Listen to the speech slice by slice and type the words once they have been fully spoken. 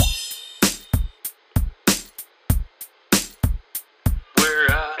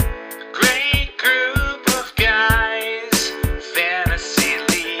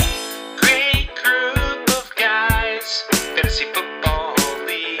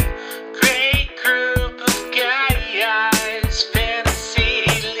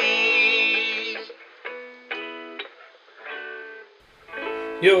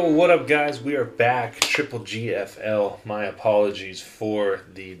Yo, what up, guys? We are back. Triple GFL. My apologies for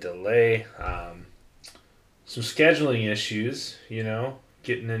the delay. Some scheduling issues,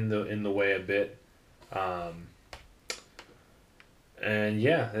 getting in the way a bit. Um, and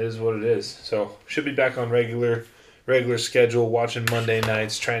yeah, it is what it is. So should be back on regular schedule. Watching Monday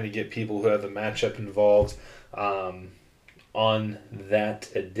nights, trying to get people who have the matchup involved on that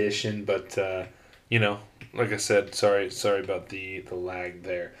edition. But like I said, sorry about the lag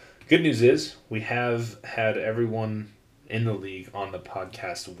there. Good news is we have had everyone in the league on the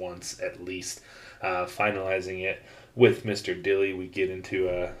podcast once at least, finalizing it with Mr. Dilly. We get into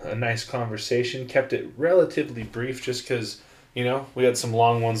a nice conversation, kept it relatively brief just because, we had some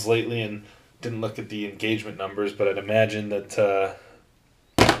long ones lately and didn't look at the engagement numbers, but I'd imagine that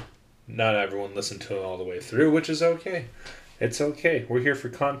not everyone listened to it all the way through, which is okay. It's okay. We're here for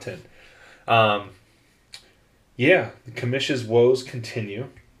content. Yeah, the Commish's woes continue,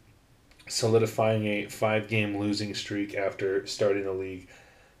 solidifying a 5-game losing streak after starting the league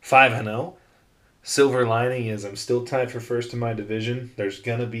 5-0. Silver lining is I'm still tied for first in my division. There's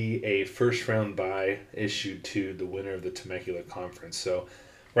going to be a first-round bye issued to the winner of the Temecula Conference. So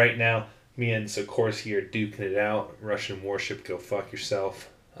right now, me and Sikorsky are duking it out. Russian Warship, go fuck yourself.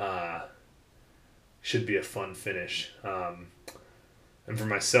 Should be a fun finish. And for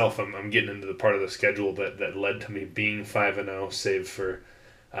myself, I'm getting into the part of the schedule that led to me being 5-0, save for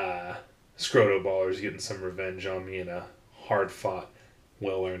Scroto Ballers getting some revenge on me in a hard-fought,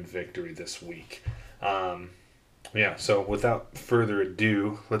 well-earned victory this week. So without further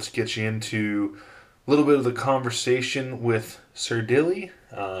ado, let's get you into a little bit of the conversation with Sir Dilly.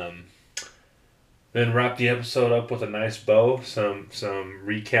 Then wrap the episode up with a nice bow, some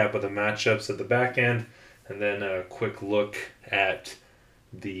recap of the matchups at the back end, and then a quick look at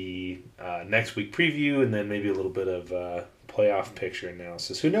the next week preview, and then maybe a little bit of playoff picture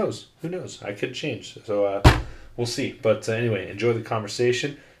analysis. Who knows? I could change. So we'll see. But anyway, enjoy the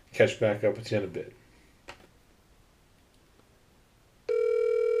conversation. Catch back up with you in a bit.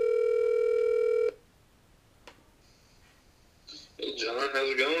 Hey John, how's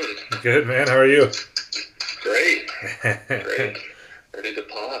it going? Good, man. How are you? Great. Ready to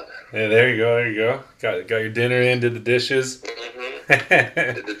pot. Yeah, there you go. Got your dinner in, did the dishes. Mm-hmm.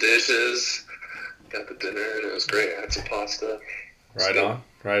 Did the dishes, got the dinner, and it was great. I had some pasta. Right on.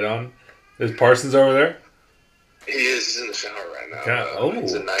 Is Parsons over there? He is. He's in the shower right now.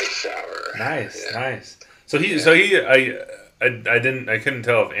 It's a nice shower. Nice. I couldn't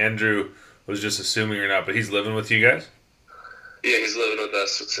tell if Andrew was just assuming or not, but he's living with you guys? Yeah, he's living with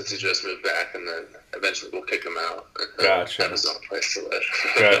us since he just moved back, and then eventually we'll kick him out. Gotcha. Have his own place to live.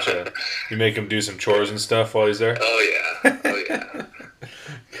 Gotcha. You make him do some chores and stuff while he's there? Oh yeah.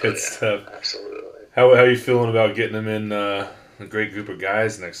 Good stuff. Absolutely. How are you feeling about getting him in a great group of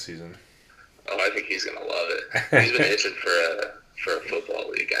guys next season? Oh, I think he's gonna love it. He's been itching for a football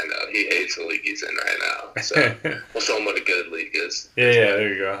league. I know he hates the league he's in right now. So we'll show him what a good league is. Yeah,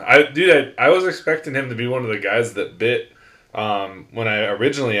 there you go. I was expecting him to be one of the guys that bit when I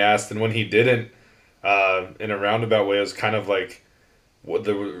originally asked, and when he didn't, in a roundabout way, it was kind of like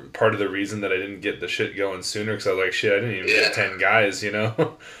part of the reason that I didn't get the shit going sooner, because I was like, shit, I didn't even get 10 guys,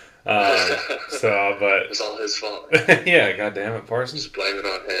 But it was all his fault. Yeah, god damn it, Parsons. Just blame it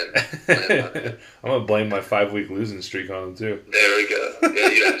on him. I'm gonna blame my 5-week losing streak on him too. There we go. Yeah,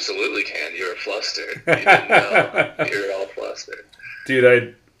 you absolutely can. You were flustered. You didn't know. You were all flustered.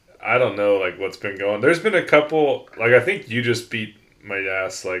 Dude, I don't know what's been going. There's been a couple, I think you just beat my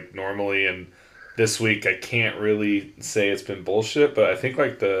ass normally, and this week I can't really say it's been bullshit, but I think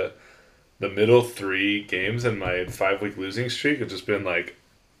the middle 3 games in my 5-week losing streak have just been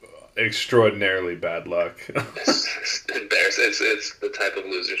extraordinarily bad luck. It's embarrassing. It's the type of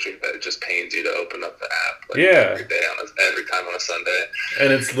loser streak that just pains you to open up the app every time on a Sunday.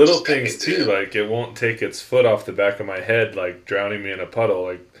 And it's little things too, it won't take its foot off the back of my head, drowning me in a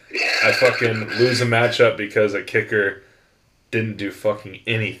puddle. I fucking lose a matchup because a kicker didn't do fucking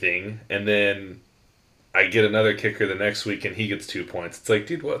anything, and then I get another kicker the next week and he gets 2 points. It's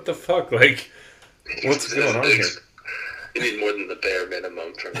dude, what the fuck? What's going on here? You need more than the bare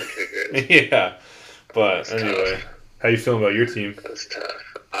minimum from the kickers. Yeah, but anyway, tough. How you feeling about your team? That's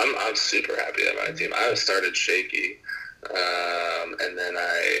tough. I'm super happy at my team. I started shaky, and then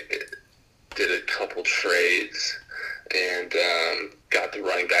I did a couple trades and got the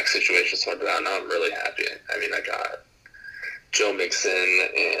running back situation sorted out. Now I'm really happy. I mean, I got Joe Mixon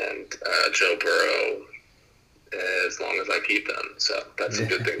and Joe Burrow as long as I keep them. So that's a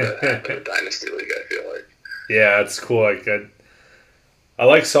good thing to happen in a dynasty league, I feel like. Yeah, it's cool. I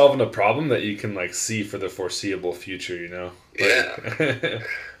like solving a problem that you can see for the foreseeable future. Yeah.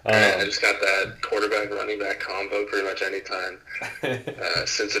 I just got that quarterback running back combo pretty much anytime.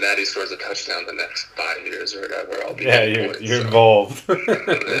 Cincinnati scores a touchdown the next 5 years or whatever, I'll be you're involved.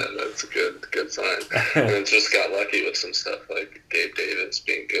 Yeah, that's a good sign. And then just got lucky with some stuff like Gabe Davis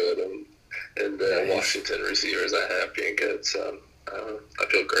being good and the Washington receivers I have being good. So I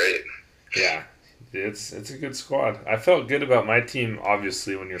feel great. Yeah, it's a good squad. I felt good about my team,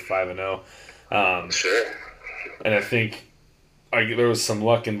 obviously, when you're 5-0. Sure. And I think there was some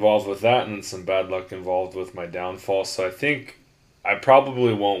luck involved with that and some bad luck involved with my downfall. So I think I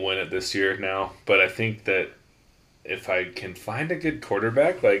probably won't win it this year now. But I think that if I can find a good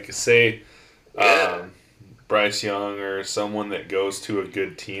quarterback, like say Bryce Young or someone that goes to a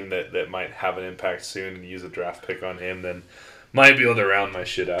good team that might have an impact soon and use a draft pick on him, then might be able to round my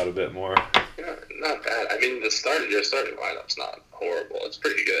shit out a bit more. Yeah, not bad. I mean, your starting lineup's not horrible. It's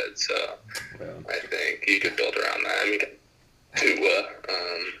pretty good. So I think you could build around that. I mean,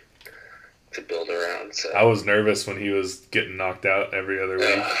 to build around. So I was nervous when he was getting knocked out every other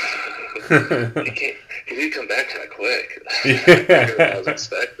week. He did come back kind of quick. Yeah. I was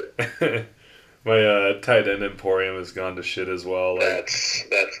expecting. My tight end emporium has gone to shit as well. Like,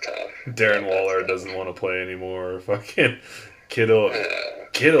 that's tough. Darren Waller doesn't want to play anymore. Fucking Kittle's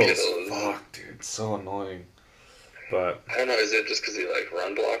fuck, dude, so annoying. But I don't know. Is it just because he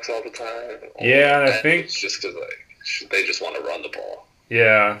run blocks all the time? Yeah, and I think it's just because they just want to run the ball.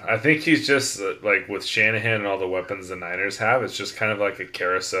 Yeah, I think he's just with Shanahan and all the weapons the Niners have. It's just kind of like a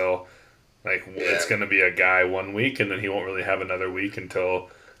carousel. It's going to be a guy 1 week, and then he won't really have another week until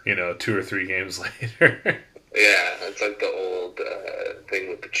 2 or 3 games later. Yeah, it's like the old thing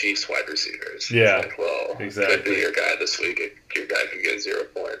with the Chiefs wide receivers. Yeah, it's exactly. Could be your guy this week. Your guy could get 0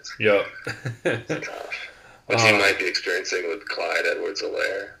 points. Yep. It's tough. Which you might be experiencing with Clyde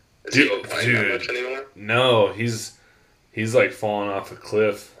Edwards-Helaire. Is he playing that much anymore? No, he's falling off a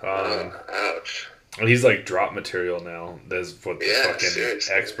cliff. Ouch. He's drop material now. That's what the fucking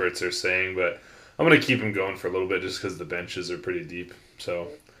experts are saying. But I'm gonna keep him going for a little bit just because the benches are pretty deep. So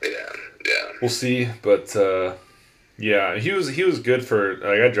yeah, we'll see. But yeah, he was good for.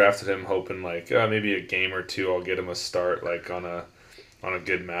 I drafted him hoping maybe a game or two I'll get him a start on a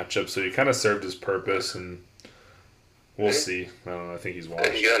good matchup. So he kind of served his purpose, and we'll see. I don't know. I think he's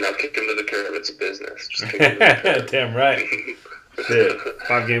washed. Yeah, now kick him to the curb. It's a business. Just kick him to the curb. Damn right. Shit.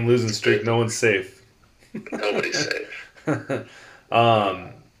 5-game losing streak. No one's safe. Nobody's safe.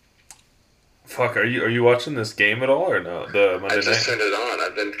 Fuck, are you watching this game at all or no? The Monday night? I just turned it on.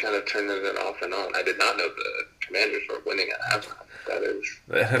 I've been kind of turning it off and on. I did not know the Commanders were winning at halftime. That is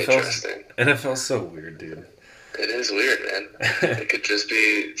interesting. NFL's so weird, dude. It is weird, man. It could just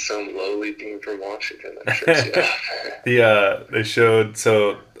be some lowly team from Washington that trips you off. They showed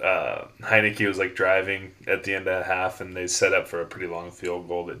Heineke was driving at the end of half, and they set up for a pretty long field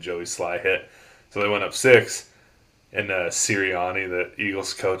goal that Joey Sly hit. So they went up 6, and Sirianni, the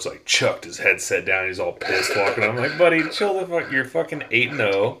Eagles coach, chucked his headset down. He's all pissed walking. I'm like, buddy, chill the fuck. You're fucking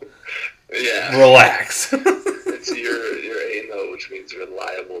 8-0. Yeah. Relax. It's you're 8-0, which means you're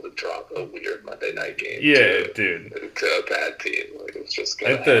liable to drop a weird Monday night game. Yeah, dude. To a bad team. It's just.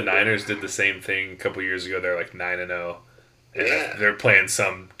 I think the Niners did the same thing a couple years ago. They're 9-0, and they're playing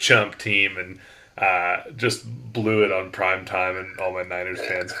some chump team and. Just blew it on prime time, and all my Niners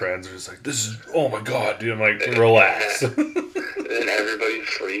fans friends are just this is, oh my god, dude. I'm relax. And then everybody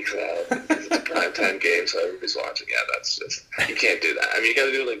freaks out because it's a prime time game, so everybody's watching. Yeah, that's just, you can't do that. I mean, you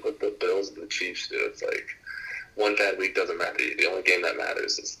gotta do what the Bills and the Chiefs do. It's one bad week doesn't matter. The only game that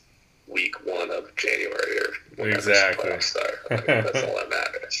matters is week 1 of January or whenever the playoffs start. That's all that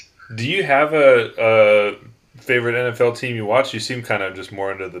matters. Do you have a favorite NFL team you watch? You seem kind of just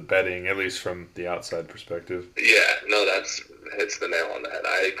more into the betting, at least from the outside perspective. Yeah, no, hits the nail on the head.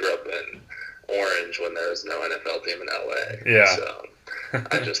 I grew up in Orange when there was no NFL team in LA. Yeah. So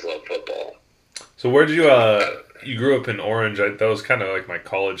I just love football. So where did you, you grew up in Orange. That was kind of my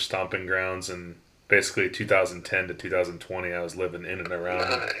college stomping grounds, and basically 2010 to 2020 I was living in and around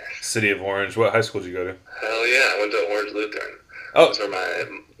the city of Orange. What high school did you go to? Hell yeah, I went to Orange Lutheran. Oh.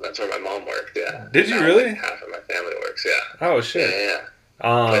 That's where my mom worked, yeah. Did you really? Half of my family works, yeah. Oh, shit. Yeah.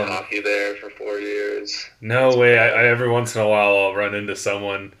 Played hockey there for 4 years. No way. I every once in a while I'll run into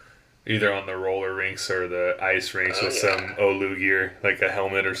someone either on the roller rinks or the ice rinks with some Olu gear, a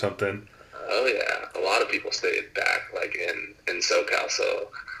helmet or something. Oh, yeah. A lot of people stayed back, in SoCal, so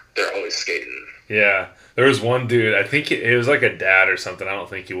they're always skating. Yeah. There was one dude, I think it was a dad or something. I don't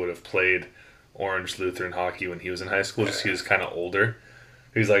think he would have played Orange Lutheran hockey when he was in high school, just he was kind of older.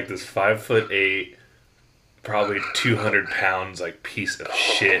 He's this 5'8", probably 200 pounds, like, piece of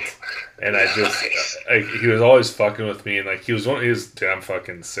shit. And I just, Nice. he was always fucking with me. And, like, dude, I'm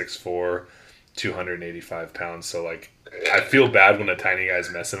fucking 6'4", 285 pounds. So, like, Yeah. I feel bad when a tiny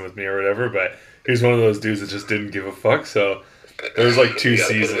guy's messing with me or whatever, but he was one of those dudes that just didn't give a fuck. So there was like You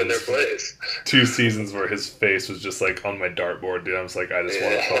gotta put them in their place. 2 seasons where his face was just like on my dartboard, dude. I was like, I just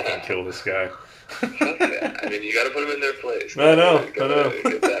want to fucking kill this guy. Yeah. I mean, you gotta put them in their place. I know. Get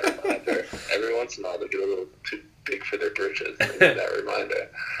that reminder. Every once in a while, they get a little too big for their britches. They need that reminder.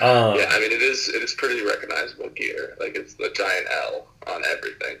 Yeah, I mean, it is pretty recognizable gear. Like, it's the giant L on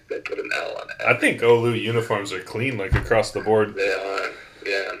everything. They put an L on everything. I think Olu uniforms are clean, like, across the board. They are.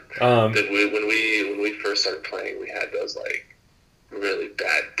 Yeah. When we first started playing, we had those, like, really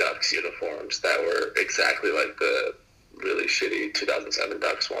bad Ducks uniforms that were exactly like the really shitty 2007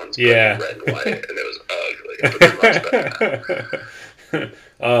 Ducks ones, but yeah, red and white, and it was ugly. But they're much better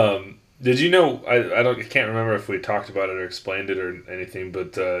now. Did you know? I can't remember if we talked about it or explained it or anything,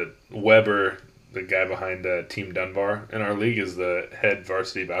 but Weber, the guy behind Team Dunbar in our league, is the head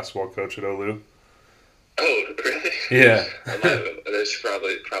varsity basketball coach at Olu. Oh, really? Yeah. This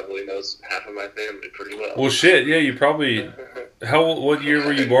probably knows half of my family pretty well. Well, shit. Yeah, you probably. What year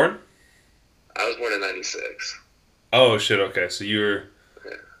were you born? I was born in '96. Oh shit. Okay, so you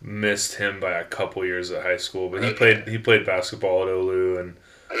missed him by a couple years at high school, but he played basketball at Olu, and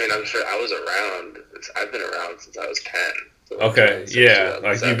I mean, I'm sure I was around. I've been around since I was 10. So okay, yeah,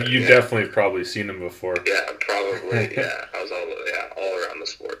 like you definitely probably seen him before. Yeah, probably. Yeah, I was all around the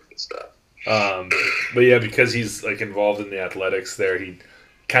sport and stuff. But yeah, because he's like involved in the athletics there, he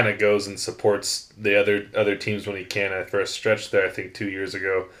kind of goes and supports the other teams when he can. For a stretch there, I think 2 years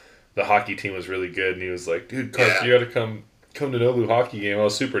ago, the hockey team was really good, and he was like, "Dude, Clark, you got to come to Nolu hockey game." I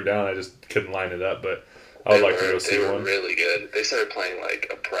was super down. I just couldn't line it up, but I would like to go see one. They were really good. They started playing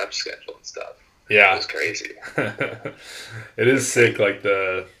like a prep schedule and stuff. Yeah, it was crazy. It is sick, like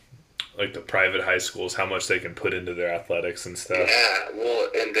the private high schools, how much they can put into their athletics and stuff. Yeah, well,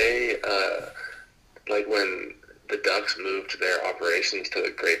 and they like when the Ducks moved their operations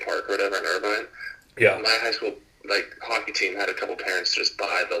to Great Park or whatever in Irvine. Yeah, my high school hockey team had a couple parents just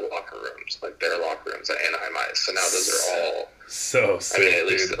buy the locker rooms, like their locker rooms at Anaheim Ice. So now those are all so sick. I mean, at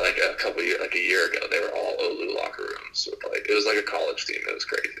least like a year ago, they were all Olu locker rooms. With it was like a college team. It was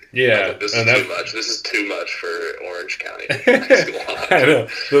crazy. Yeah, this is too much. This is too much for Orange County. I know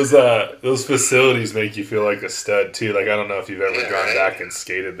those facilities make you feel like a stud too. Like, I don't know if you've ever gone back and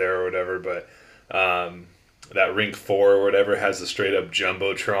skated there or whatever, but that rink 4 or whatever has a straight up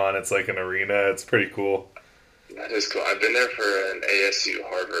jumbotron. It's like an arena. It's pretty cool. That is cool. I've been there for an ASU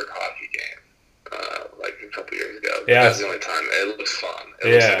Harvard hockey game, like a couple years ago. Yeah, that's the only time. It looks fun.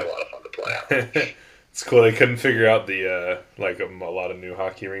 It looks like a lot of fun to play on. It's cool. They couldn't figure out the like a lot of new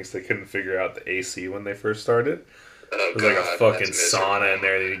hockey rinks. They couldn't figure out the AC when they first started. Oh, it was like a fucking sauna in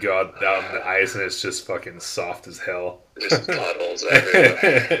there, and then you go out on the ice, and it's just fucking soft as hell. Just puddles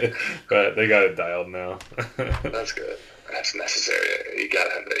everywhere. But they got it dialed now. That's good. That's necessary. You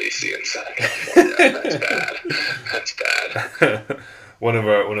gotta have the AC inside California. That's bad. That's bad. One of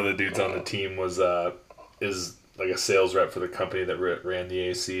the dudes on the team is like a sales rep for the company that ran the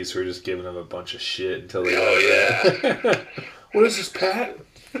AC, so we're just giving them a bunch of shit until they what is this, Pat?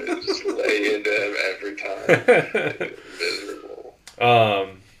 Just lay into him every time. Miserable.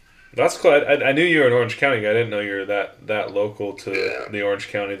 That's cool. I knew you were an Orange County guy. I didn't know you were that local to the Orange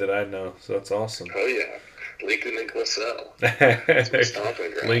County that I know. So that's awesome. Oh yeah. Lincoln and Glassell.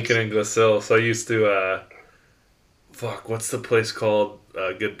 Lincoln and Glassell. So I used to, what's the place called?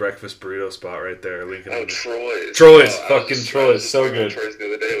 Good breakfast burrito spot right there. Lincoln. Oh, Troy's. Troy's. Troy's. So good. Troy's the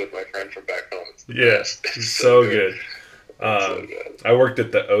other day with my friend from back home. Yes. So good. I worked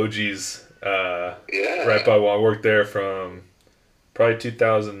at the OG's. Right by I worked there from probably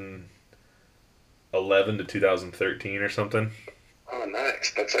 2011 to 2013 or something. Oh,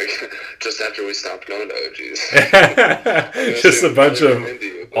 nice. That's like just after we stopped going to OG's. Just a bunch of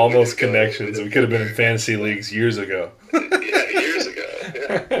almost connections. We could have been in fantasy leagues years ago. Yeah, years ago.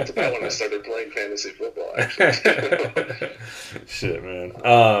 Yeah, that's about when I started playing fantasy football, actually. Shit, man.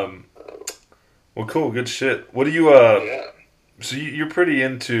 Well, cool. Good shit. What do you, So you're pretty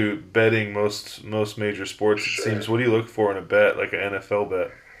into betting most major sports, it seems. What do you look for in a bet, like an NFL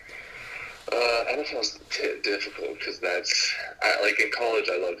bet? NFL's difficult because like in college,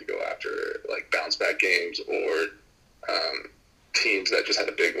 I love to go after like bounce back games or teams that just had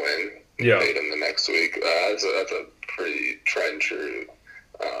a big win. Made them the next week. That's a pretty tried and true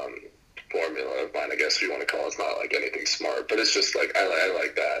formula of mine, I guess if you want to call it. It's not like anything smart, but it's just like I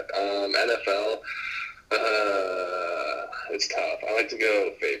like that. NFL, it's tough. I like to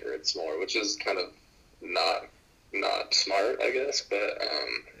go favorites more, which is kind of not smart, I guess. But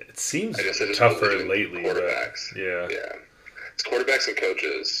it seems I guess I just tougher believe in lately. quarterbacks. But, Yeah. It's quarterbacks and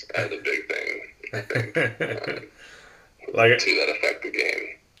coaches are the big thing, I think. Like, two that affect the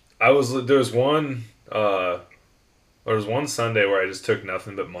game. There was one Sunday where I just took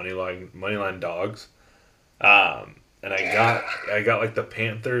nothing but money line dogs. And I got like the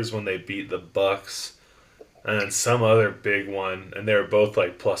Panthers when they beat the Bucks, and then some other big one, and they were both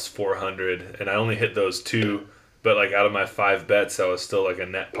like plus 400, and I only hit those two, but like out of my 5 bets, I was still like a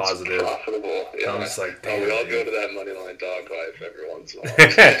net positive. It's profitable, yeah. I was like, damn. We all go to that money line dog life every once in a while.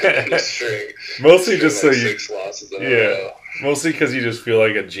 Mostly just so you 6 losses in a row. Mostly because you just feel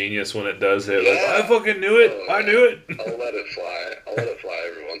like a genius when it does hit. Yeah. Like, I fucking knew it. I knew it. I'll let it fly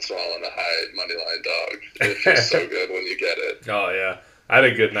every once in a while on a high money line dog. It feels so good when you get it. Oh, yeah. I had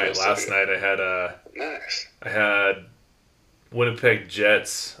a good night last night. Nice. I had Winnipeg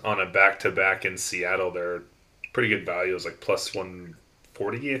Jets on a back-to-back in Seattle. They're pretty good value. It was like plus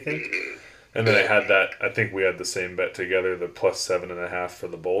 140, I think. Mm-hmm. And then I had that, I think we had the same bet together, the plus 7.5 for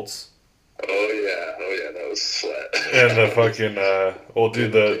the Bolts. Oh yeah, that was sweat. And the fucking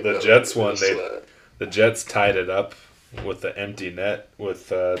the Jets one, the Jets tied it up with the empty net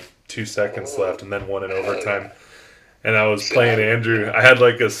with 2 seconds left, and then won in overtime. Yeah. And I was playing Andrew. I had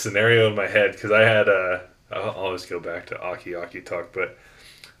like a scenario in my head because I had I'll always go back to Aki talk, but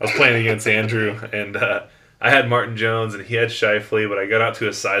I was playing against Andrew, and I had Martin Jones and he had Scheifele, but I got out to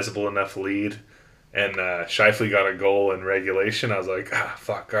a sizable enough lead. And Scheifele got a goal in regulation. I was like,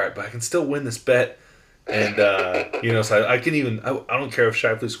 fuck, all right, but I can still win this bet. And, so I can even, I don't care if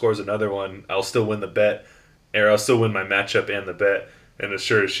Scheifele scores another one, I'll still win the bet, or I'll still win my matchup and the bet. And as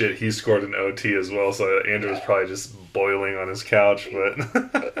sure as shit, he scored an OT as well, so Andrew was probably just boiling on his couch, but...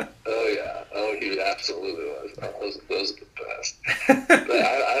 He absolutely was. Those are the best. But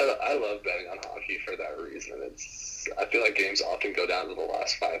I love betting on hockey for that reason. I feel like games often go down to the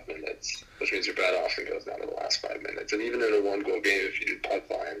last 5 minutes, which means your bet often goes down to the last 5 minutes. And even in a 1-goal game, if you do puck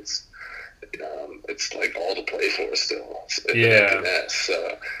lines, it's like all to play for still. Yeah.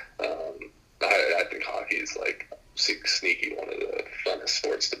 So I think hockey is like sneaky one of the funnest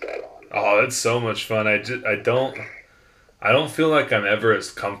sports to bet on. Oh, it's so much fun. I don't feel like I'm ever as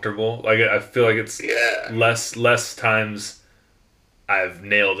comfortable. Like I feel like it's less times I've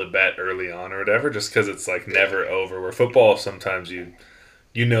nailed a bet early on or whatever, just because it's like never over. Where football, sometimes you've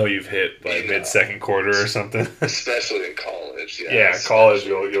hit like mid-second quarter or something. Especially in college. Yeah, college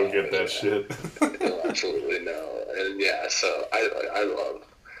you'll get that shit. You'll absolutely know. And so I love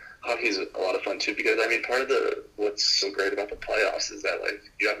hockey's a lot of fun too, because I mean part of what's so great about the playoffs is that like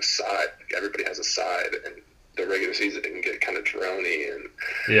you have a side, like, everybody has a side, and the regular season it can get kind of droney and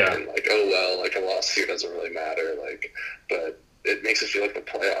like, oh well, like a loss here doesn't really matter, like, but it makes it feel like the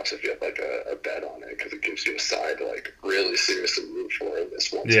playoffs if you have like a bet on it, because it gives you a side to like really seriously root for in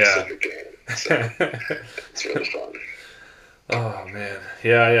this one specific game. So it's really fun. Oh man,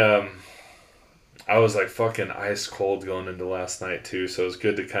 yeah. I was like fucking ice cold going into last night too, so it was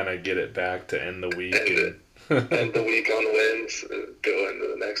good to kind of get it back to end the week. End the week on wins, go into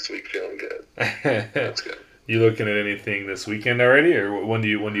the next week feeling good. That's good. You looking at anything this weekend already, or when do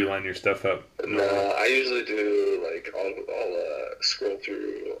you line your stuff up? No, I usually do like I'll scroll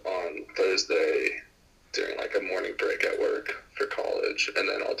through on Thursday during like a morning break at work for college, and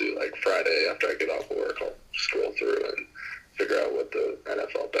then I'll do like Friday after I get off work. I'll scroll through and figure out what the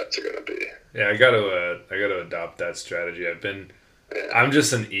NFL bets are going to be. Yeah, I got to adopt that strategy. I'm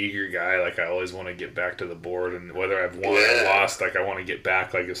just an eager guy. Like I always want to get back to the board, and whether I've won or lost, like I want to get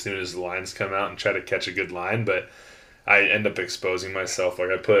back like as soon as the lines come out and try to catch a good line. But I end up exposing myself. Like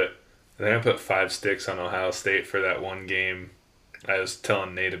I think I put 5 sticks on Ohio State for that one game. I was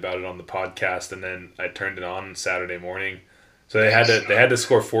telling Nate about it on the podcast, and then I turned it on Saturday morning. So they had to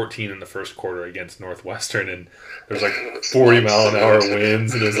score 14 in the first quarter against Northwestern, and there was like 40-mile-an-hour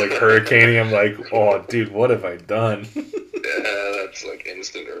winds, and it was like hurricaning. I'm like, oh, dude, what have I done? Yeah, that's like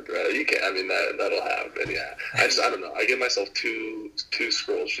instant regret. You can't. I mean, that'll happen. Yeah, I don't know. I give myself two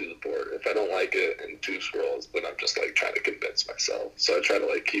scrolls to the board. If I don't like it in 2 scrolls, then I'm just like trying to convince myself. So I try to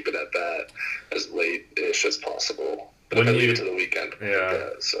like keep it at that as late-ish as possible. But if I leave it to the weekend,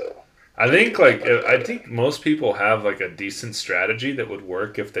 so. I think most people have like a decent strategy that would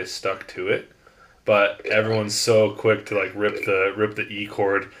work if they stuck to it, but everyone's so quick to like rip the E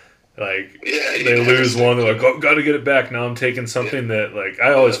cord. Like they lose one, they're like, oh, got to get it back. Now I'm taking something that like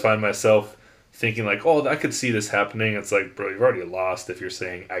I always find myself thinking like, oh, I could see this happening. It's like, bro, you've already lost if you're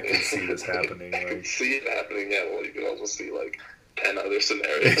saying I can see this happening. I can see it happening. Yeah, well, you can also see like 10 other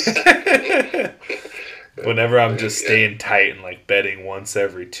scenarios. whenever I'm just staying tight and like betting once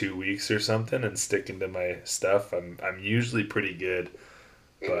every 2 weeks or something and sticking to my stuff, I'm usually pretty good.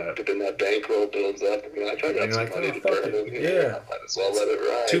 But then that bankroll builds up, and I got some money to burn in here. I might as well let it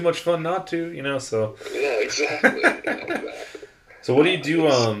ride. Too much fun not to, so. Yeah, exactly. So what do you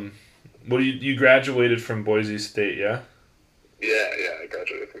do? You graduated from Boise State, yeah? Yeah, I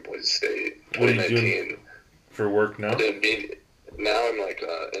graduated from Boise State. What are you doing for work now? Now I'm like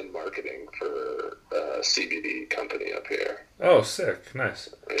in marketing for a CBD company up here. Oh, sick. Nice.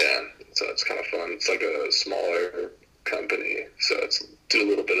 Yeah, so it's kind of fun. It's like a smaller company, so it's do a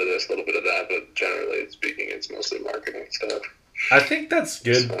little bit of this, a little bit of that, but generally speaking, it's mostly marketing stuff. I think that's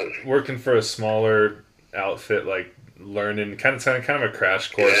good, working for a smaller outfit, like learning kind of a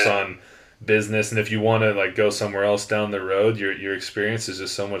crash course on business, and if you want to like go somewhere else down the road, your experience is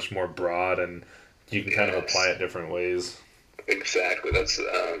just so much more broad, and you can kind of apply it different ways. Exactly. That's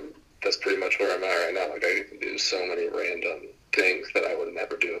pretty much where I'm at right now. Like I can do so many random things that I would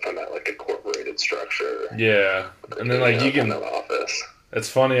never do if I'm at like a corporated structure. Yeah, and then like you can. Office. It's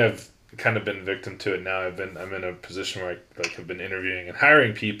funny. I've kind of been victim to it now. I'm in a position where I have been interviewing and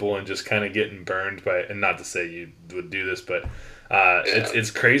hiring people and just kind of getting burned by. And not to say you would do this, but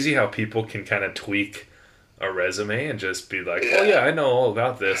it's crazy how people can kind of tweak a resume and just be like, oh yeah, I know all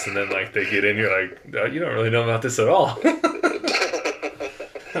about this, and then like they get in, you're like, oh, you don't really know about this at all.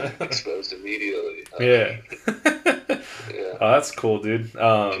 Exposed immediately. Yeah. Oh, that's cool, dude.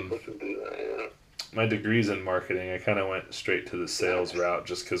 My degree's in marketing. I kind of went straight to the sales route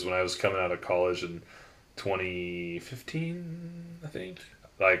just because when I was coming out of college in 2015, I think,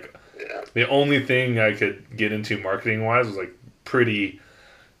 like the only thing I could get into marketing wise was like pretty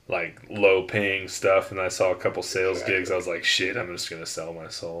like low paying stuff, and I saw a couple sales gigs. I was like, shit, I'm just gonna sell my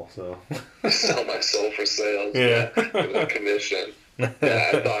soul. So sell my soul for sales. Yeah. Commission. Yeah,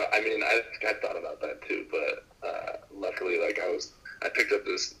 I thought about that too, but luckily, like I picked up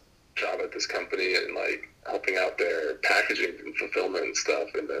this job at this company and like helping out their packaging and fulfillment and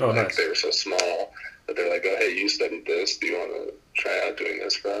stuff, and then nice. They were so small that they're like, oh hey, you studied this, do you want to try out doing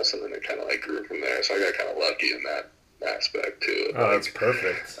this for us? And then it kind of like grew from there. So I got kind of lucky in that aspect too. Oh, that's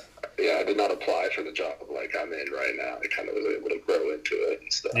perfect. Yeah, I did not apply for the job like I'm in right now. I kind of was able to grow into it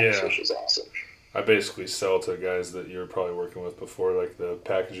and stuff, which was awesome. I basically sell to guys that you were probably working with before, like the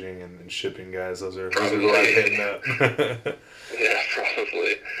packaging and shipping guys. Those are who I'm hitting up. Yeah,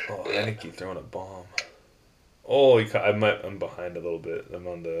 probably. Oh, I think he's throwing a bomb. Oh, I'm behind a little bit. I'm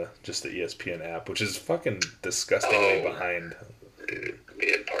on the ESPN app, which is fucking disgustingly behind. Dude,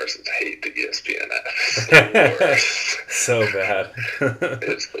 me and Parsons hate the ESPN app. It's the worst. So bad.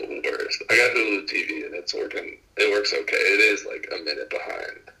 It's the worst. I got Hulu TV and it's working. It works okay. It is like a minute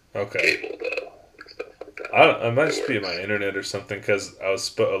behind cable though. Stuff like that. It might just be my internet or something, because I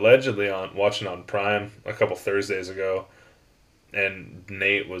was allegedly watching on Prime a couple Thursdays ago, and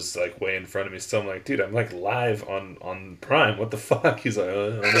Nate was like way in front of me. So I'm like, dude, I'm like live on Prime. What the fuck? He's like,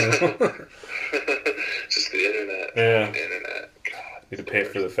 oh, I don't know. Just the internet. Yeah. The internet. God. Need to pay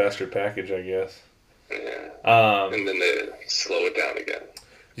for the faster package, I guess. Yeah. And then they slow it down again.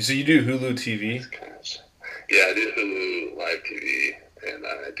 So you do Hulu TV? Yeah, I do Hulu Live TV, and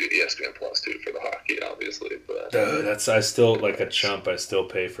I do ESPN Plus too for the hockey, obviously. But I still like a chump. I still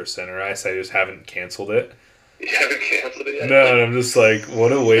pay for Center Ice. I just haven't canceled it. You haven't canceled it yet? No, and I'm just like,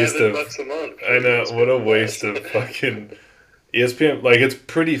 what a waste of. $7 a month. I know, what a waste of fucking ESPN. Like, it's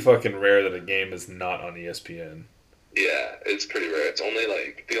pretty fucking rare that a game is not on ESPN. Yeah, it's pretty rare. It's only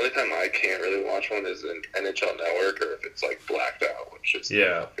like the only time I can't really watch one is an NHL Network, or if it's like blacked out, which is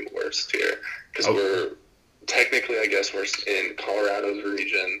the fucking worst here. Because we're technically, I guess, we're in Colorado's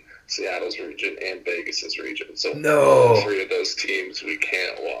region, Seattle's region, and Vegas's region. So all three of those teams we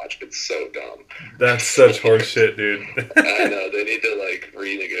can't watch. It's so dumb. That's such horseshit, dude. I know, they need to like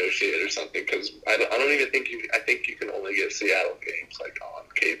renegotiate or something, because I don't even think I think you can only get Seattle games like on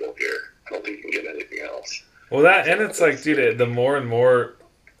cable here. I don't think you can get anything else. Well, and it's like, dude, the more and more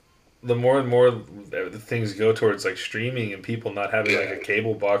the things go towards like streaming and people not having like a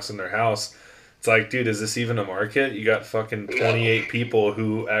cable box in their house. It's like, dude, is this even a market? You got fucking 28 people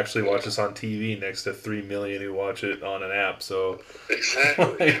who actually watch this on TV next to 3 million who watch it on an app. So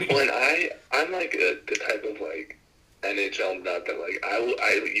exactly. When I'm like the type of like NHL nut that like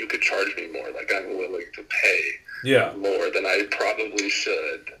you could charge me more. Like I'm willing to pay more than I probably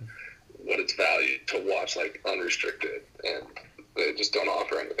should. What it's valued to watch like unrestricted, and they just don't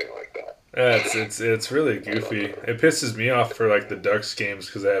offer anything like that. Yeah, it's really goofy. It pisses me off for like the Ducks games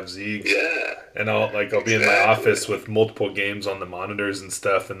because I have Zeegs. Yeah. And I'll be in my office with multiple games on the monitors and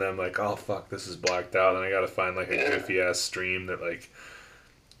stuff, and then I'm like, oh fuck, this is blacked out, and I gotta find like a goofy ass stream that like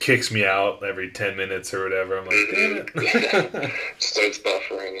kicks me out every 10 minutes or whatever. I'm like, damn it. Yeah. Starts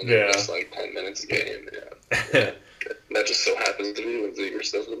buffering and you miss like 10 minutes a game. Yeah. That just so happens to be when Ziegler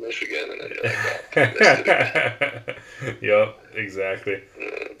says to Michigan, and then you're like, oh, I missed it again. Yep, exactly.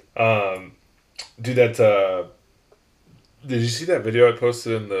 Dude, did you see that video I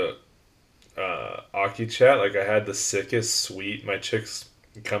posted in the Aki chat? Like, I had the sickest suite. My chick's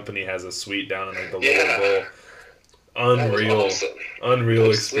company has a suite down in like the lower bowl.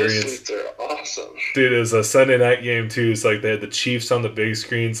 Unreal experience. Those suites are awesome. Dude, it was a Sunday night game too. It's like they had the Chiefs on the big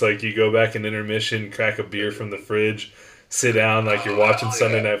screens. Like you go back in intermission, crack a beer from the fridge, sit down like you're watching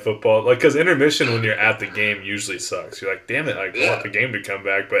Sunday night football. Like, because intermission when you're at the game usually sucks. You're like, damn it, like I want the game to come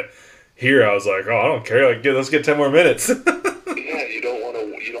back. But here I was like, oh, I don't care. Like, let's get 10 more minutes. Yeah, you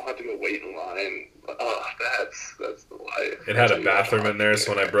don't have to go wait in line. Oh, that's the life. It had a bathroom in there,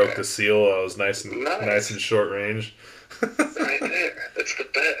 so when I broke the seal, I was nice and short range. Right there, that's the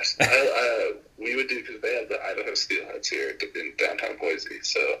best. We would do, because they have the Idaho Steelheads here in downtown Boise.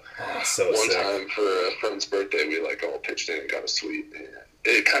 So one sick. time for a friend's birthday, we like all pitched in and got a suite. And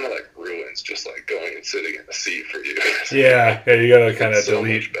it kind of like ruins just like going and sitting in a seat for you. Yeah, you gotta kind of so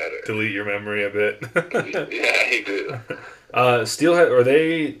delete your memory a bit. Yeah, you do. Steelhead, are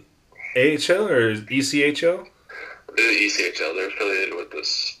they AHL or ECHL? They're the ECHL. They're affiliated with the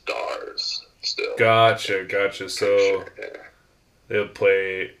Stars still. Gotcha. So yeah.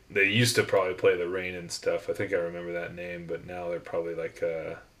 They used to probably play the Rain and stuff. I think I remember that name, but now they're probably like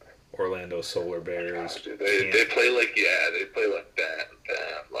Orlando Solar Bears. Gosh, they play like that,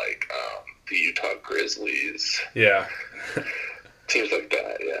 like the Utah Grizzlies. Yeah. Teams like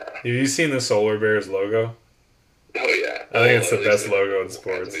that, yeah. Have you seen the Solar Bears logo? Oh yeah. I think it's the best logo in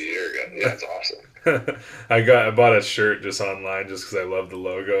sports. A year ago. Yeah, it's awesome. I bought a shirt just online just because I love the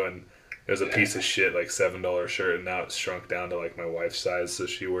logo, and it was a piece of shit, like $7 shirt, and now it's shrunk down to like my wife's size, so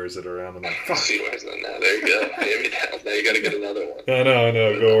she wears it around. I'm like, fuck. She wears it now. There you go. Hand me down. Now you gotta get another one. I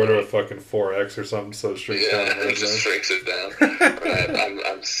know. Go order a fucking 4X or something so it shrinks down. Yeah, it just shrinks it down.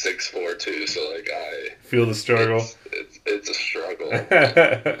 I'm 6'4" too, so like I feel the struggle. It's a struggle.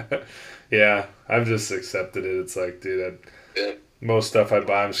 Yeah, I've just accepted it. It's like, dude, most stuff I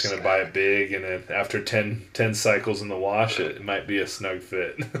buy, I'm just gonna buy it big, and then after 10 cycles in the wash, it might be a snug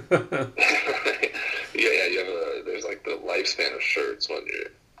fit. Yeah, there's like the lifespan of shirts when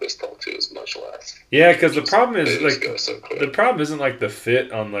you're this tall too is much less. Yeah, because the problem is like the problem isn't like the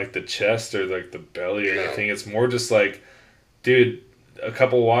fit on like the chest or like the belly or anything. It's more just like, dude, a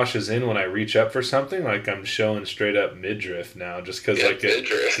couple washes in, when I reach up for something, like I'm showing straight up midriff now, just because like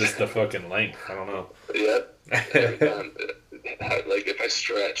it's just the fucking length. I don't know. Yep. Like if I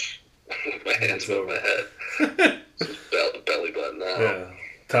stretch my hands above my head, just belly button out.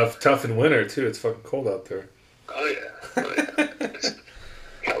 Yeah, tough in winter too. It's fucking cold out there. Oh yeah. It's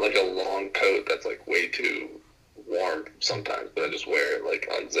got like a long coat that's like way too warm sometimes, but I just wear it like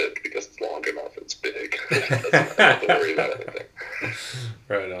unzipped because it's long enough. It's big. I don't have to worry about anything.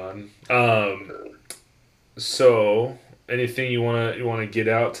 Right on. So anything you wanna get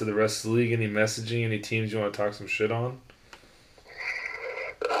out to the rest of the league? Any messaging? Any teams you want to talk some shit on?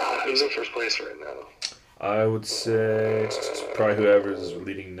 Who's in first place right now? I would say probably whoever's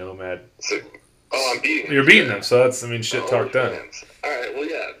leading Nomad. I'm beating them. You're beating them, so that's, shit talk done. Alright, well,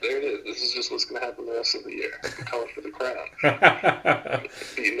 yeah, there it is. This is just what's going to happen the rest of the year. I'm coming for the crown.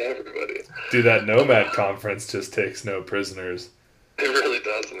 Beating everybody. Dude, that Nomad conference just takes no prisoners. It really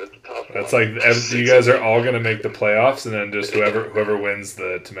does, and it's a tough one. That's like, you guys are all going to make the playoffs, and then just whoever wins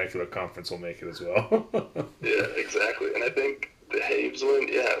the Temecula conference will make it as well. Yeah, exactly. And I think the Haves win,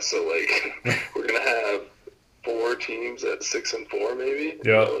 so, like, we're going to have 4 teams at 6-4, maybe?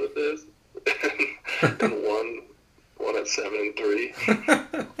 Yeah. You know what it is? And one at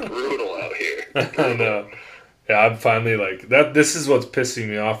 7-3. Brutal out here. I know. Yeah, I'm finally like that. This is what's pissing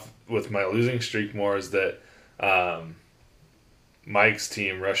me off with my losing streak more, is that Mike's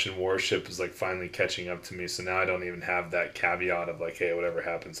team, Russian Warship, is like finally catching up to me. So now I don't even have that caveat of like, hey, whatever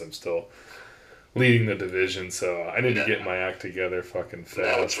happens, I'm still leading the division. So I need to get my act together fucking fast.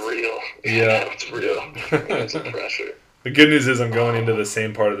 Now it's real. Yeah, now it's real. It's a pressure. The good news is I'm going into the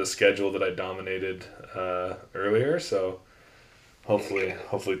same part of the schedule that I dominated earlier, so hopefully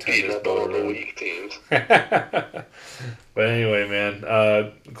turn this boat around. Weak teams. But anyway, man,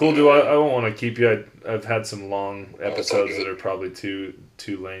 cool. I won't want to keep you. I've had some long episodes that are probably too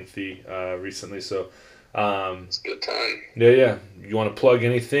lengthy recently, so it's a good time. Yeah. You want to plug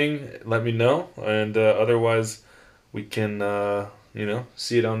anything? Let me know, and otherwise, we can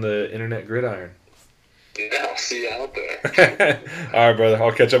see it on the internet gridiron. Yeah, I'll see you out there. All right, brother.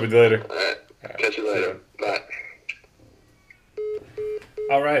 I'll catch up with you later. All right. Catch you later. Bye.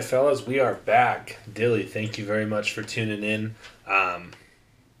 All right, fellas, we are back. Dilly, thank you very much for tuning in.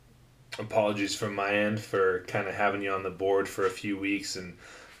 Apologies from my end for kind of having you on the board for a few weeks and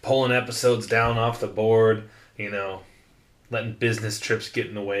pulling episodes down off the board, letting business trips get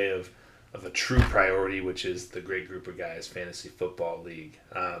in the way of a true priority, which is the great group of guys, Fantasy Football League.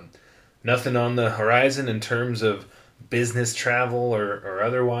 Nothing on the horizon in terms of business travel or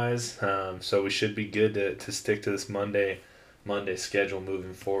otherwise, so we should be good to stick to this Monday schedule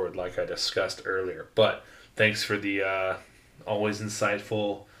moving forward, like I discussed earlier. But thanks for the always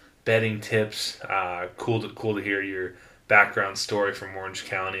insightful betting tips. Cool to hear your background story from Orange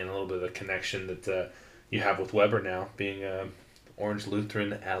County and a little bit of the connection that you have with Weber now, being Orange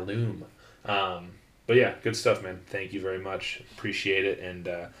Lutheran alum. But yeah, good stuff, man. Thank you very much. Appreciate it, and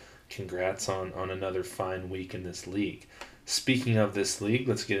congrats on another fine week in this league. Speaking of this league,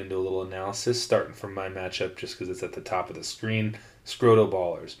 let's get into a little analysis, starting from my matchup just because it's at the top of the screen. Scroto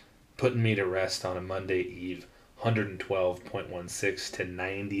Ballers, putting me to rest on a Monday Eve, 112.16 to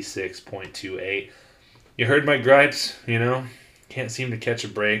 96.28. You heard my gripes, can't seem to catch a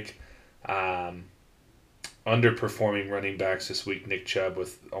break. Underperforming running backs this week, Nick Chubb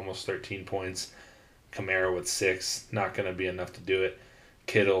with almost 13 points, Kamara with 6, not going to be enough to do it.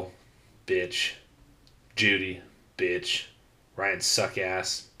 Kittle, bitch. Judy, bitch. Ryan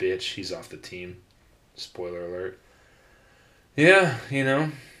Suckass, bitch. He's off the team. Spoiler alert. Yeah,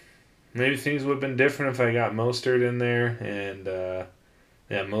 maybe things would have been different if I got Mostert in there, and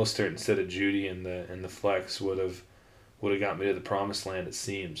Mostert instead of Judy in the flex would have got me to the promised land, it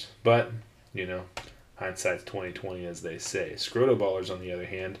seems. But hindsight's 20/20, as they say. Scroto Ballers, on the other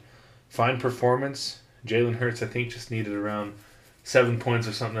hand, fine performance. Jalen Hurts, I think, just needed around 7 points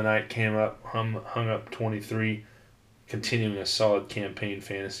or something tonight. Came up, hung up 23, continuing a solid campaign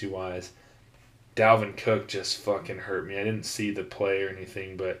fantasy-wise. Dalvin Cook just fucking hurt me. I didn't see the play or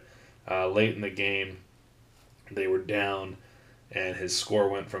anything, but late in the game, they were down, and his score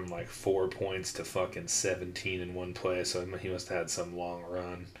went from like 4 points to fucking 17 in one play, so he must have had some long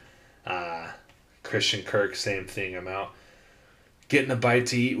run. Christian Kirk, same thing. I'm out getting a bite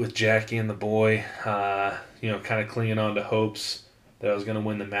to eat with Jackie and the boy, kind of clinging on to hopes that I was going to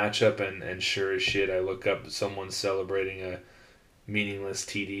win the matchup, and sure as shit, I look up at someone celebrating a meaningless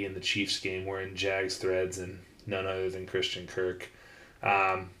TD in the Chiefs game wearing Jags threads, and none other than Christian Kirk.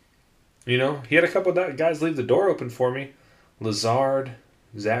 He had a couple of guys leave the door open for me. Lazard,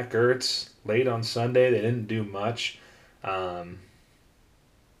 Zach Ertz, late on Sunday, they didn't do much.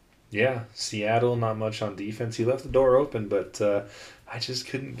 Seattle, not much on defense. He left the door open, but I just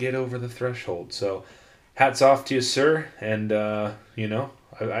couldn't get over the threshold. So hats off to you, sir. And, I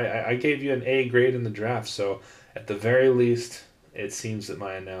gave you an A grade in the draft. So at the very least, it seems that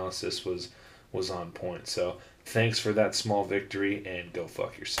my analysis was on point. So thanks for that small victory, and go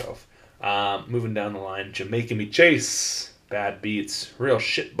fuck yourself. Moving down the line, Jamaican Me Chase. Bad Beats. Real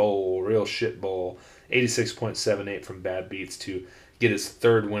shit bowl. 86.78 from Bad Beats to get his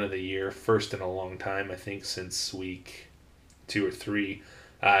third win of the year, first in a long time, I think since week 2 or 3.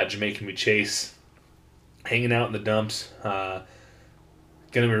 Jamaican Me Chase hanging out in the dumps.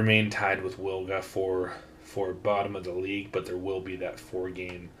 Going to remain tied with Wilga for bottom of the league, but there will be that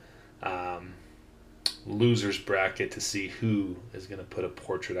 4-game losers bracket to see who is going to put a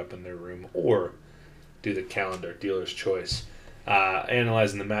portrait up in their room or do the calendar, dealer's choice.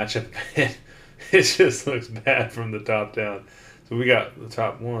 Analyzing the matchup, it just looks bad from the top down. So we got the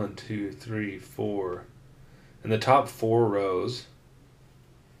top 1, 2, 3, 4. In the top 4 rows,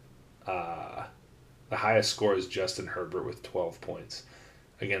 the highest score is Justin Herbert with 12 points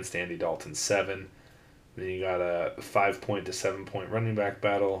against Andy Dalton, 7. Then you got a 5-point to 7-point running back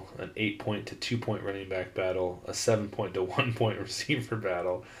battle, an 8-point to 2-point running back battle, a 7-point to 1-point receiver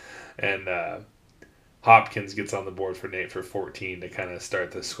battle, and Hopkins gets on the board for Nate for 14 to kind of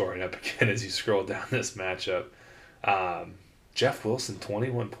start the scoring up again as you scroll down this matchup. Jeff Wilson,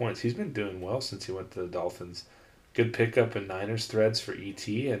 21 points. He's been doing well since he went to the Dolphins. Good pickup in Niners threads for ET,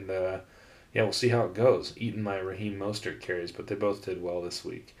 and we'll see how it goes. Eating my Raheem Mostert carries, but they both did well this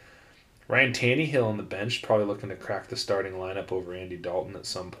week. Ryan Tannehill on the bench, probably looking to crack the starting lineup over Andy Dalton at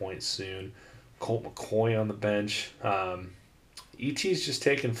some point soon. Colt McCoy on the bench. ET's just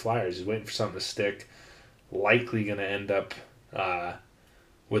taking flyers. He's waiting for something to stick. Likely going to end up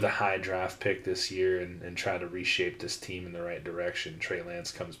with a high draft pick this year and try to reshape this team in the right direction. Trey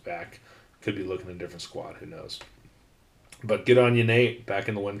Lance comes back. Could be looking at a different squad. Who knows? But good on you, Nate. Back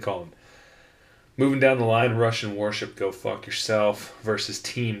in the win column. Moving down the line, Russian Warship, go fuck yourself versus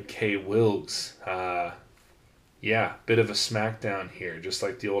Team K Wilgs. Bit of a smackdown here, just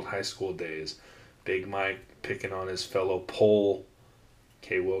like the old high school days. Big Mike picking on his fellow Pole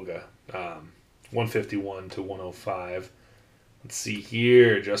K Wilga. 151 to 105. Let's see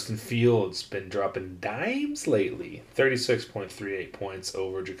here. Justin Fields been dropping dimes lately. 36.38 points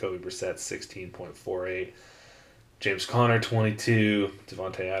over Jacoby Brissett's 16.48. James Conner, 22.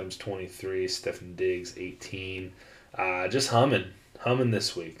 Devontae Adams, 23. Stephen Diggs, 18. Just humming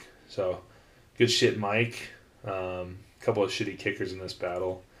this week. So, good shit, Mike. Couple of shitty kickers in this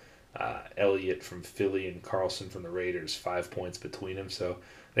battle. Elliott from Philly and Carlson from the Raiders, 5 points between them. So,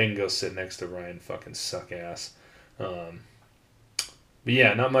 they can go sit next to Ryan fucking suck ass. But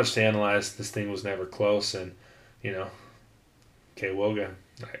yeah, not much to analyze. This thing was never close, and K Woga.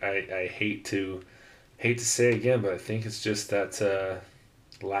 I hate to say again, but I think it's just that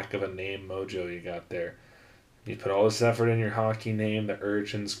lack of a name mojo you got there. You put all this effort in your hockey name. The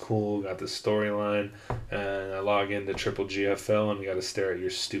Urchin's cool. Got the storyline, and I log into Triple GFL and we got to stare at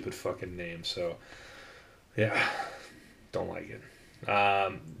your stupid fucking name. So yeah, don't like it.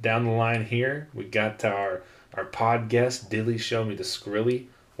 Down the line here, we got our pod guest, Dilly, Show Me the Skrilly,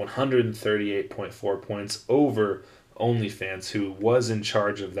 138.4 points over OnlyFans, who was in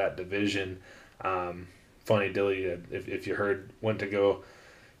charge of that division. Funny, Dilly, if you heard, went to go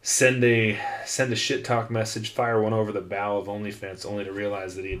send a shit talk message, fire one over the bow of OnlyFans, only to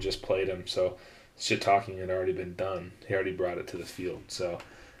realize that he had just played him. So shit talking had already been done. He already brought it to the field. So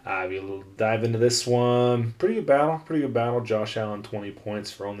we'll dive into this one. Pretty good battle. Josh Allen, 20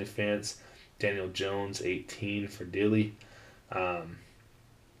 points for OnlyFans. Daniel Jones, 18 for Dilly.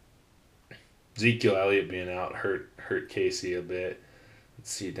 Ezekiel Elliott being out hurt Casey a bit.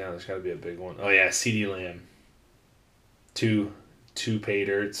 Let's see it down. There's got to be a big one. Oh yeah, CeeDee Lamb. Two pay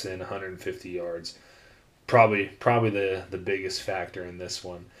dirts and 150 yards. Probably the biggest factor in this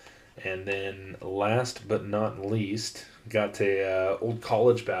one. And then last but not least, got a old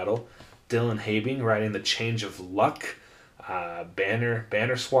college battle. Dylan Habing riding the Change of Luck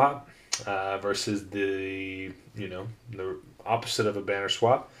banner swap versus the opposite of a banner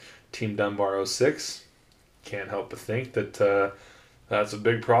swap, Team Dunbar 06. Can't help but think that that's a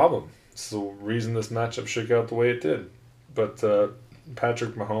big problem. It's the reason this matchup shook out the way it did. But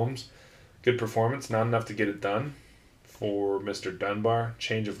Patrick Mahomes, good performance, not enough to get it done for Mr. Dunbar.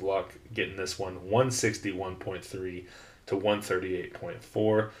 Change of Luck getting this one 161.3 to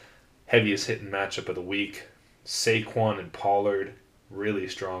 138.4. Heaviest hitting matchup of the week. Saquon and Pollard, really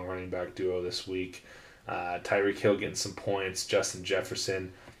strong running back duo this week. Tyreek Hill getting some points. Justin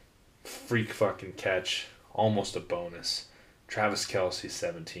Jefferson, freak fucking catch, almost a bonus. Travis Kelce,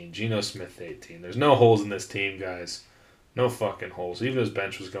 17. Geno Smith, 18. There's no holes in this team, guys. No fucking holes. Even his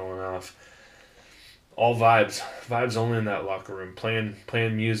bench was going off. All vibes. Vibes only in that locker room.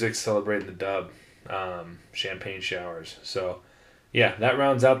 Playing music, celebrating the dub. Champagne showers. So, yeah, that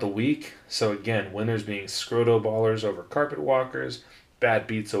rounds out the week. So, again, winners being Scroto Ballers over Carpet Walkers. Bad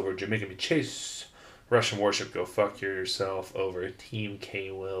Beats over Jamaica Me Chase. Russian Worship, Go Fuck Yourself over Team K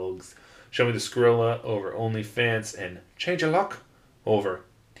Wilgs. Show Me the Skrilla over OnlyFans. And Change of Luck over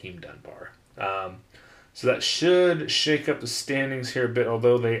Team Dunbar. So that should shake up the standings here a bit,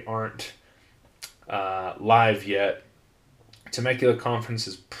 although they aren't live yet. Temecula Conference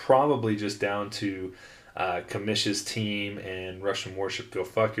is probably just down to Kamish's team and Russian Worship Go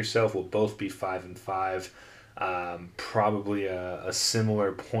Fuck Yourself will both be 5-5. Probably a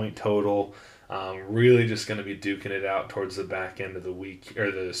similar point total. Really just going to be duking it out towards the back end of the week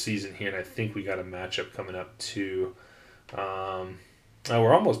or the season here, and I think we got a matchup coming up too.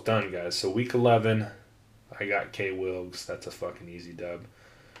 We're almost done, guys. So week 11, I got K Wilgs. That's a fucking easy dub.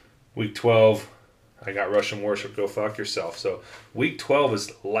 Week 12, I got Russian Worship, Go Fuck Yourself. So week 12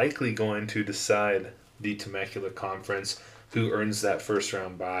 is likely going to decide the Temecula Conference, who earns that first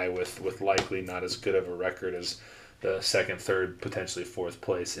round bye with likely not as good of a record as the second, third, potentially fourth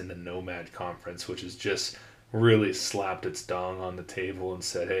place in the Nomad Conference, which has just really slapped its dong on the table and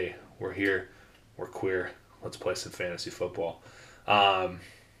said, hey, we're here, we're queer, let's play some fantasy football.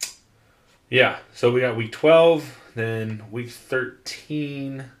 Yeah, so we got week 12, then week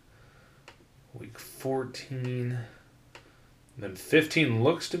 13, week 14, then 15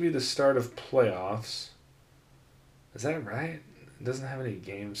 looks to be the start of playoffs. Is that right? It doesn't have any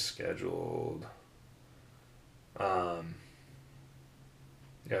games scheduled. Yeah,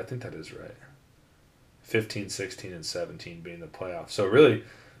 I think that is right. 15, 16, and 17 being the playoffs. So really,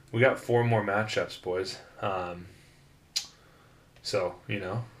 we got 4 more matchups, boys. So,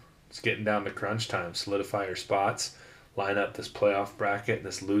 it's getting down to crunch time. Solidify your spots. Line up this playoff bracket and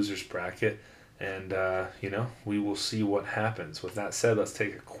this loser's bracket. And, we will see what happens. With that said, let's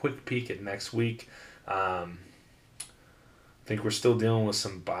take a quick peek at next week. I think we're still dealing with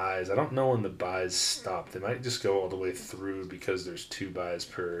some buys. I don't know when the buys stop. They might just go all the way through because there's 2 buys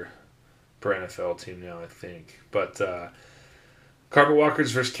per NFL team now, I think. But Carpet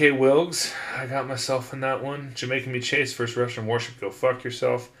Walkers versus K. Wilgs. I got myself in that one. Jamaican Me Chase versus Russian Worship. Go fuck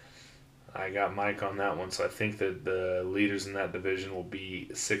yourself. I got Mike on that one, so I think that the leaders in that division will be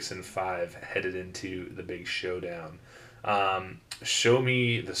 6-5 headed into the big showdown. Show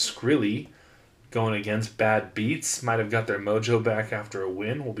Me the Skrilly going against Bad Beats. Might have got their mojo back after a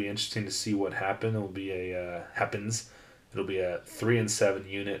win. Will be interesting to see what happened. It'll be a 3-7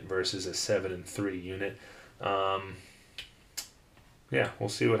 unit versus a 7-3 unit. Yeah, we'll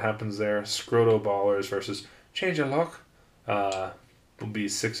see what happens there. Scroto Ballers versus Change of Luck. Will be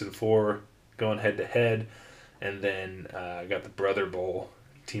 6-4 going head to head, and then I got the Brother Bowl.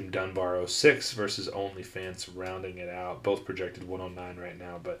 Team Dunbar 06 versus OnlyFans rounding it out. Both projected 109 right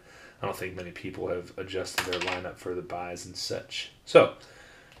now, but I don't think many people have adjusted their lineup for the buys and such. So,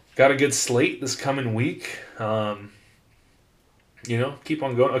 got a good slate this coming week. Keep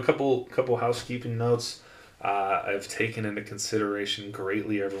on going. A couple housekeeping notes. I've taken into consideration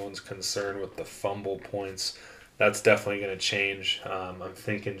greatly everyone's concern with the fumble points. That's definitely going to change. I'm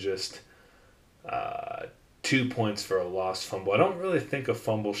thinking just 2 points for a lost fumble. I don't really think a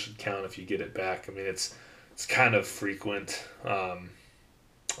fumble should count if you get it back. I mean, it's kind of frequent,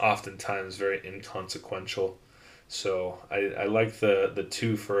 oftentimes very inconsequential. So I like the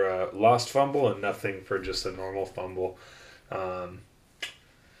 2 for a lost fumble and nothing for just a normal fumble.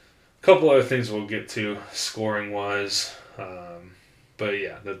 Couple other things we'll get to scoring wise, but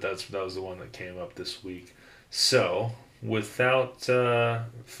yeah, that was the one that came up this week. So without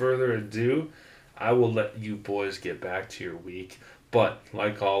further ado, I will let you boys get back to your week. But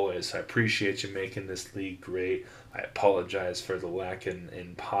like always, I appreciate you making this league great. I apologize for the lack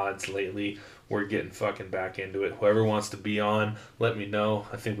in pods lately. We're getting fucking back into it. Whoever wants to be on, let me know.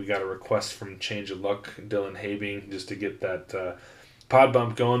 I think we got a request from Change of Luck, Dylan Habing, just to get that pod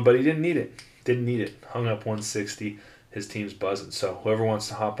bump going, but he didn't need it. Hung up 160. His team's buzzing. So whoever wants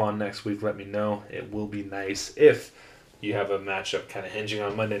to hop on next week, let me know. It will be nice if you have a matchup kind of hinging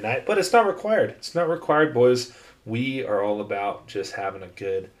on Monday night, but it's not required. It's not required, boys. We are all about just having a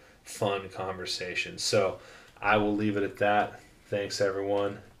good, fun conversation. So I will leave it at that. Thanks,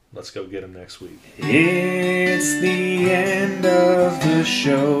 everyone. Let's go get them next week. It's the end of the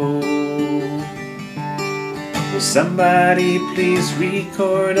show. Will somebody please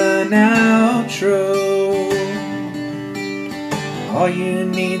record an outro? All you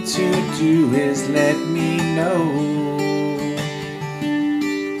need to do is let me know.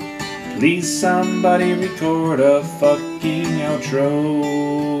 Please somebody record a fucking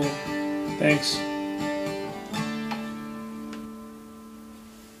outro. Thanks.